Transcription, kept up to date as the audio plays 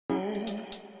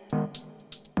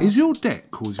Is your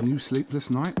debt causing you sleepless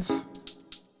nights?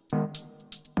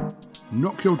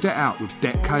 Knock your debt out with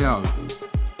Debt KO.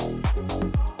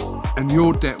 And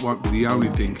your debt won't be the only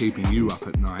thing keeping you up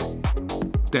at night.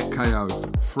 Debt KO,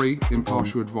 free,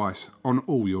 impartial advice on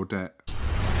all your debt.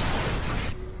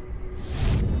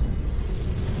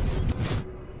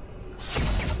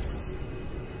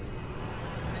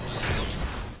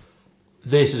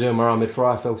 This is AHMED for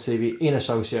IFL TV in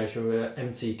association with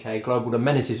MTK Global. The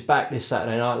Menace is back this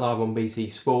Saturday night live on BT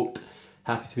Sport.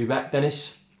 Happy to be back,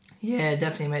 Dennis. Yeah,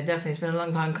 definitely, mate. Definitely. It's been a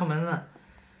long time coming, hasn't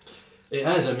it? It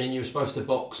has. I mean, you were supposed to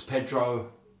box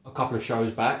Pedro a couple of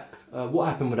shows back. What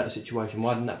happened with that situation?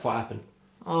 Why didn't that fight happen?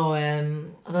 Oh, I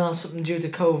don't know, something due to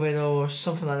COVID or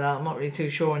something like that. I'm not really too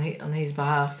sure on his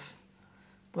behalf.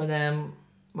 But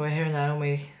we're here now,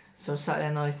 so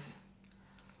Saturday night.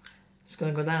 It's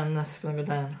gonna go down. That's gonna go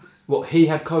down. What, he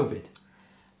had COVID?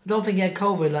 I don't think he had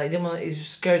COVID. Like, he was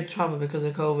scared to travel because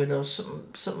of COVID or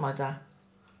something like that.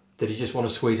 Did he just want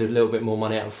to squeeze a little bit more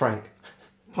money out of Frank?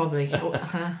 Probably.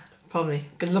 Probably.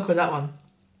 Good luck with that one.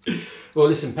 Well,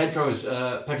 listen, Pedro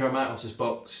MATOS has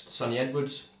boxed Sonny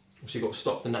Edwards. Obviously got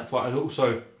stopped in that fight. And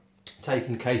also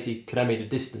taken Casey Kademi the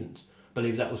distance. I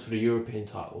believe that was for the European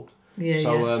title. Yeah.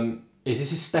 So, yeah. Is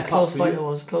this a step close up for fight you? It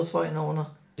was close fight, no.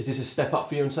 Is this a step up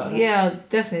for you on Saturday? Yeah,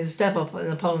 definitely it's a step up in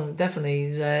the opponent. Definitely,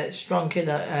 he's a strong kid.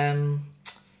 That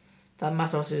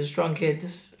MATOS is a strong kid,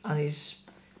 and he's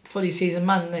fully seasoned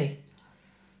man, isn't he?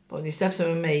 But when he steps in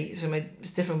with me, it's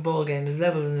a different ball game. There's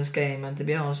levels in this game, and to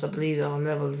be honest, I believe there are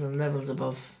levels and levels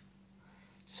above.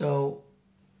 So,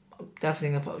 I'm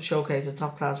definitely gonna showcase a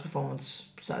top class performance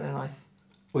Saturday night.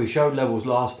 Well, you showed levels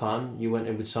last time. You went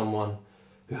in with someone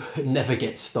who never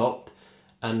gets stopped.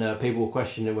 And people were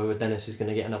questioning whether Dennis is going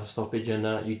to get another stoppage,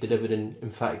 and you delivered in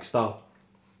emphatic style.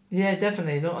 Yeah,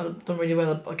 definitely. Done really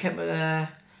well. I kept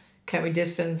my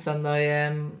distance, and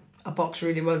I boxed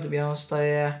really well. To be honest,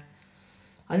 I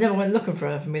never went looking for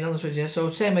it. If I'm being honest with you, so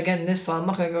same again in this fight. I'm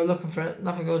not going to go looking for it. I'm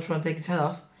not going to go try and take its head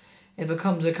off. If it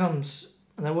comes, it comes,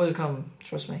 and it will come.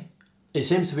 Trust me. It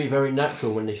seems to be very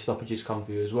natural when these stoppages come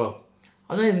for you as well.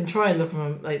 I don't even try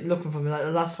looking for me like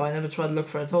the last fight. I never tried to look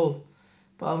for it at all.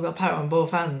 But I've got power on both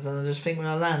hands, and I just think when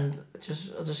I land, I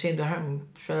just seem to hurt him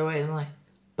straight away, don't I?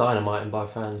 Dynamite in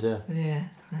both hands, yeah. Yeah.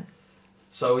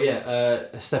 So yeah,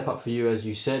 a step up for you, as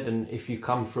you said, and if you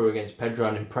come through against Pedro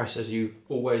and impress as you've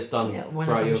always done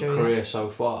throughout your career so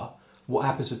far, what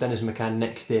happens with Dennis McCann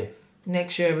next year?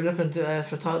 Next year we're looking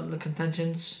for title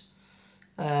contentions.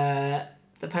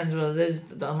 Depends what it is.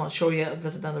 I'm not sure yet. I've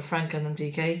let it down to Frank and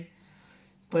MTK,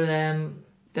 but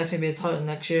definitely be a title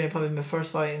next year. Probably my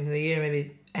first fight into the year,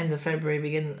 maybe end of February,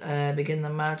 beginning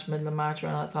of March, middle of March,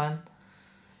 around that time.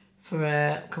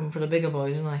 For coming for the bigger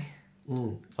boys, isn't I?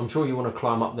 I'm sure you want to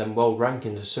climb up them world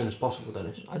rankings as soon as possible,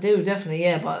 Dennis. I do, definitely,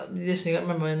 yeah. But listen, you got to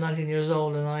remember, I'm 19 years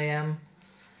old, and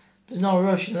there's no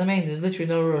rush. You know what I mean? There's literally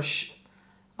no rush.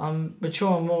 I'm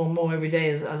maturing more and more every day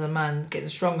as a man, getting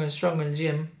stronger and stronger in the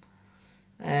gym.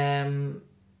 Everyone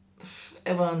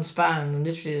I'm sparring, I'm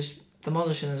literally just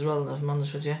demolishing as well, if I'm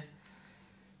honest with you.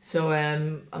 So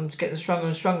I'm just getting stronger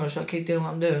and stronger, so I keep doing what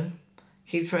I'm doing,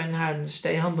 keep training hard and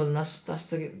stay humble, and that's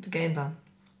the game plan.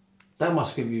 That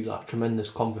must give you like tremendous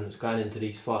confidence going into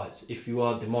these fights. If you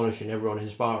are demolishing everyone in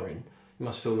sparring, you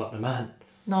must feel like the man.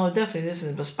 No, definitely,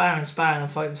 listen, but sparring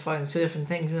and fighting two different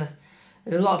things, isn't it?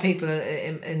 There's a lot of people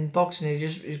in boxing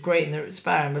who's great in their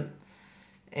sparring, but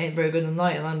ain't very good in the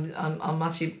night, and I'm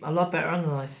actually a lot better on the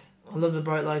night. I love the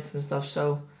bright lights and stuff,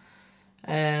 so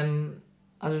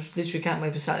I just literally can't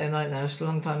wait for Saturday night now. It's a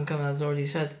long time coming, as I already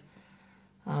said.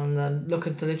 And I'm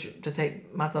looking to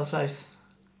take MATOS out.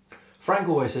 Frank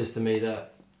always says to me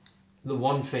that the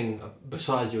one thing,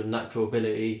 besides your natural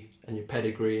ability and your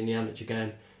pedigree in the amateur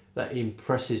game, that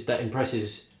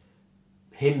impresses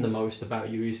him the most about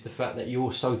you is the fact that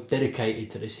you're so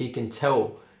dedicated to this. He can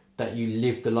tell that you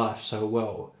live the life so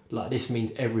well. Like, this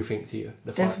means everything to you.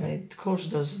 Definitely, of course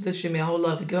it does. Literally my whole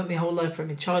life. I give up my whole life for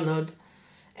my childhood.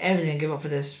 Everything I give up for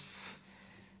this.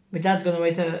 My dad's gone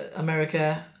away to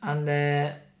America and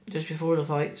just before the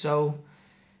fight, so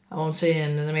I won't see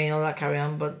him, and I mean all that carry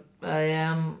on, but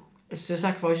it's the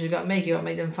sacrifices you got to make. You got to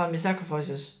make them family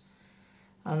sacrifices,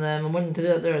 and I'm willing to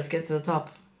do it there to get to the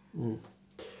top.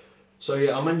 So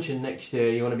yeah, I mentioned next year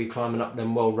you want to be climbing up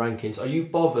them world rankings. Are you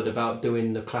bothered about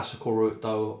doing the classical route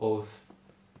though of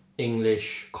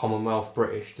English, Commonwealth,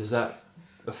 British? Does that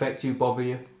affect you, bother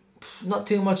you? Not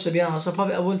too much, to be honest.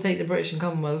 I would take the British and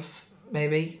Commonwealth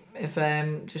maybe if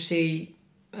to see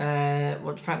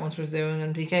what Frank wants me to do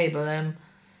in MTK, but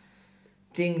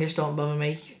the English don't bother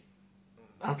me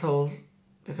at all,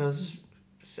 because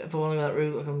if I want to go that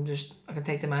route, I can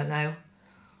take them out now.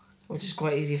 which is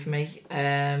quite easy for me.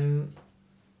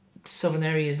 Southern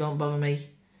areas don't bother me.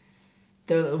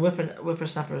 The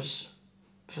whippersnappers,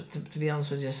 to be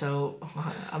honest with you. So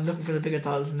I'm looking for the bigger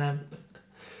titles than them.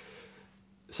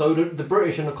 So the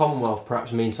British and the Commonwealth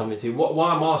perhaps mean something to you.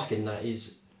 Why I'm asking that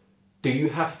is, do you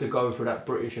have to go for that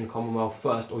British and Commonwealth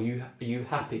first, or are you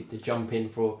happy to jump in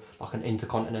for like an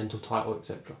intercontinental title,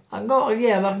 etc.? I can go,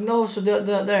 yeah, but I can also do it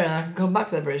there, and I can come back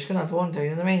to the British, couldn't I, if I want to,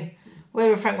 you know what I mean?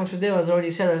 Whatever Frank wants to do, as I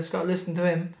already said, I just got to listen to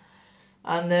him,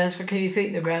 and just got to keep your feet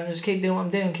in the ground, and just keep doing what I'm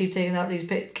doing, keep taking out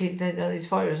these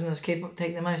fighters, and just keep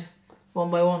taking them out,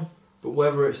 one by one. But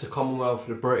whether it's the Commonwealth,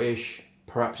 the British,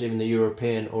 perhaps even the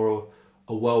European, or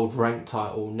a world ranked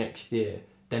title next year,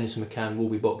 Dennis McCann will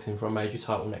be boxing for a major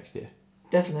title next year.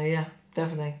 Definitely, yeah,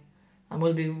 definitely. And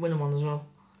we'll be winning one as well.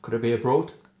 Could it be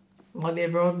abroad? Might be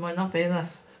abroad, might not be, that.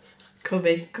 Could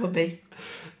be.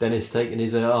 Dennis taking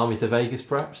his army to Vegas,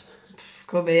 perhaps?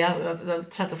 Could be, yeah. I'll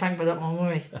chat to Frank about that one,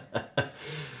 won't we?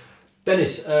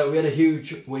 Dennis, we had a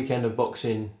huge weekend of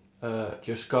boxing.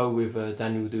 Just go with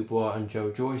Daniel Dubois and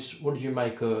Joe Joyce. What did you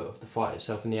make of the fight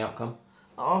itself and the outcome?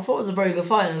 I thought it was a very good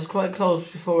fight, and it was quite close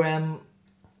before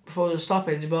the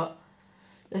stoppage, but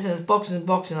listen, it's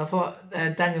boxing. I thought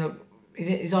Daniel,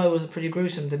 his eye was pretty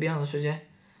gruesome, to be honest with you,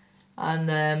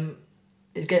 and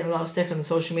he's getting a lot of stick on the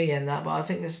social media and that, but I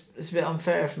think it's a bit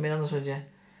unfair, for me, honest with you.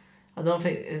 I don't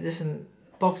think, listen,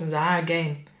 boxing's a hard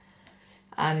game,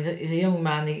 and he's a young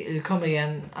man, he'll come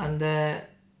again, and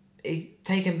he's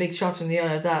taking big shots in the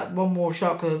eye like that. One more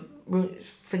shot could have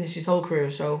finished his whole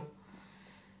career, so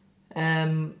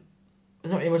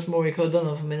there's not really much more he could have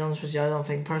done, if I'm being honest with you. I don't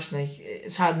think, personally.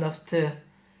 It's hard enough to,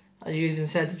 as you even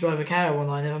said, to drive a car one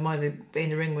night, never mind to be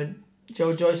in the ring with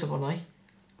Joe Joyce one night.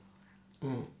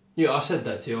 Yeah, I said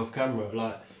that to you off camera.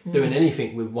 Like, doing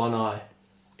anything with one eye,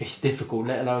 it's difficult,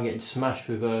 let alone getting smashed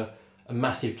with a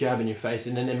massive jab in your face.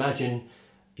 And then imagine,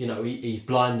 you know, he's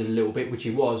blinded a little bit, which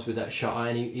he was with that shot eye,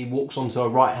 and he walks onto a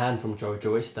right hand from Joe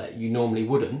Joyce that you normally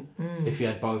wouldn't if you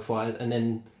had both eyes, and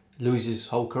then lose his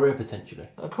whole career potentially.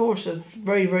 Of course, it's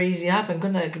very, very easy to happen,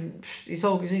 couldn't it? He's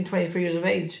only 23 years of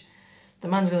age. The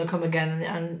man's going to come again,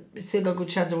 and he's still got a good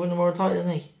chance of winning the world title,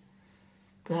 isn't he?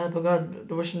 But help of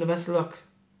God, I wish him the best of luck.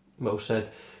 Well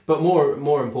said. But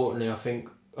more importantly, I think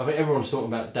everyone's talking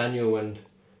about Daniel, and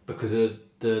because of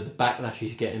the backlash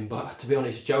he's getting. But to be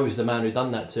honest, Joe is the man who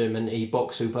done that to him, and he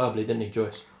boxed superbly, didn't he,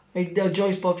 Joyce?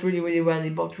 Joyce boxed really, really well.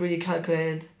 He boxed really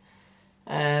calculated.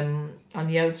 On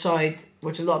the outside,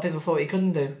 which a lot of people thought he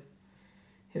couldn't do.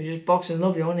 He was just boxing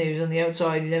lovely, wasn't he? He was on the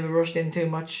outside, he never rushed in too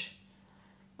much.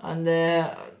 And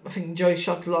I think Joyce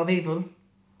shocked a lot of people,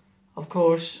 of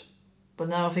course. But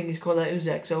now I think he's called out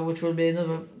Uzek, so which will be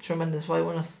another tremendous fight,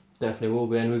 won't it? Definitely will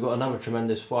be, and we've got another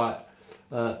tremendous fight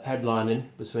headlining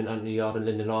between Anthony Yard and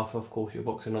Lyndon Arthur. Of course, you're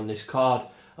boxing on this card.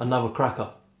 Another cracker.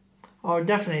 Oh,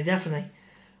 definitely.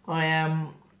 I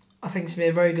think it's going to be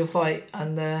a very good fight,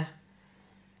 and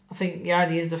I think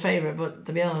Yardy is the favourite, but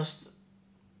to be honest,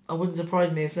 it wouldn't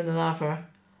surprise me if Lyndon Arthur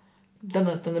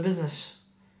done the business.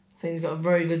 I think he's got a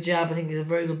very good jab, I think he's a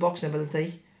very good boxing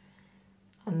ability,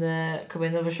 and could be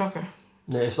another shocker.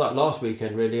 Yeah, it's like last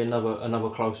weekend really, another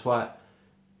close fight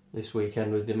this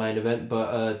weekend with the main event,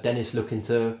 but Dennis looking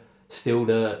to steal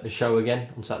the show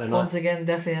again on Saturday night. Once again,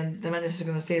 definitely, and the Dennis is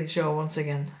going to steal the show once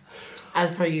again,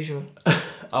 as per usual.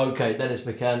 Okay, Dennis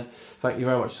McCann, thank you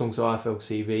very much, Songs of IFL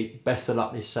TV. Best of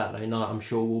luck this Saturday night. I'm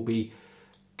sure we'll be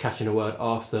catching a word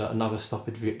after another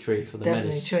stoppage victory for the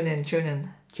Menace. Definitely, tune in.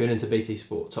 Tune in to BT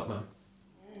Sport, top man.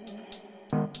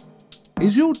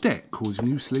 Is your debt causing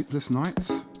you sleepless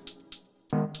nights?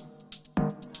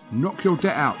 Knock your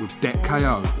debt out with Debt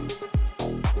KO.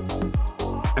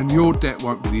 And your debt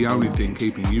won't be the only thing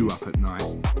keeping you up at night.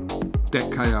 Debt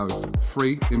KO,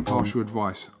 free impartial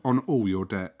advice on all your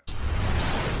debt.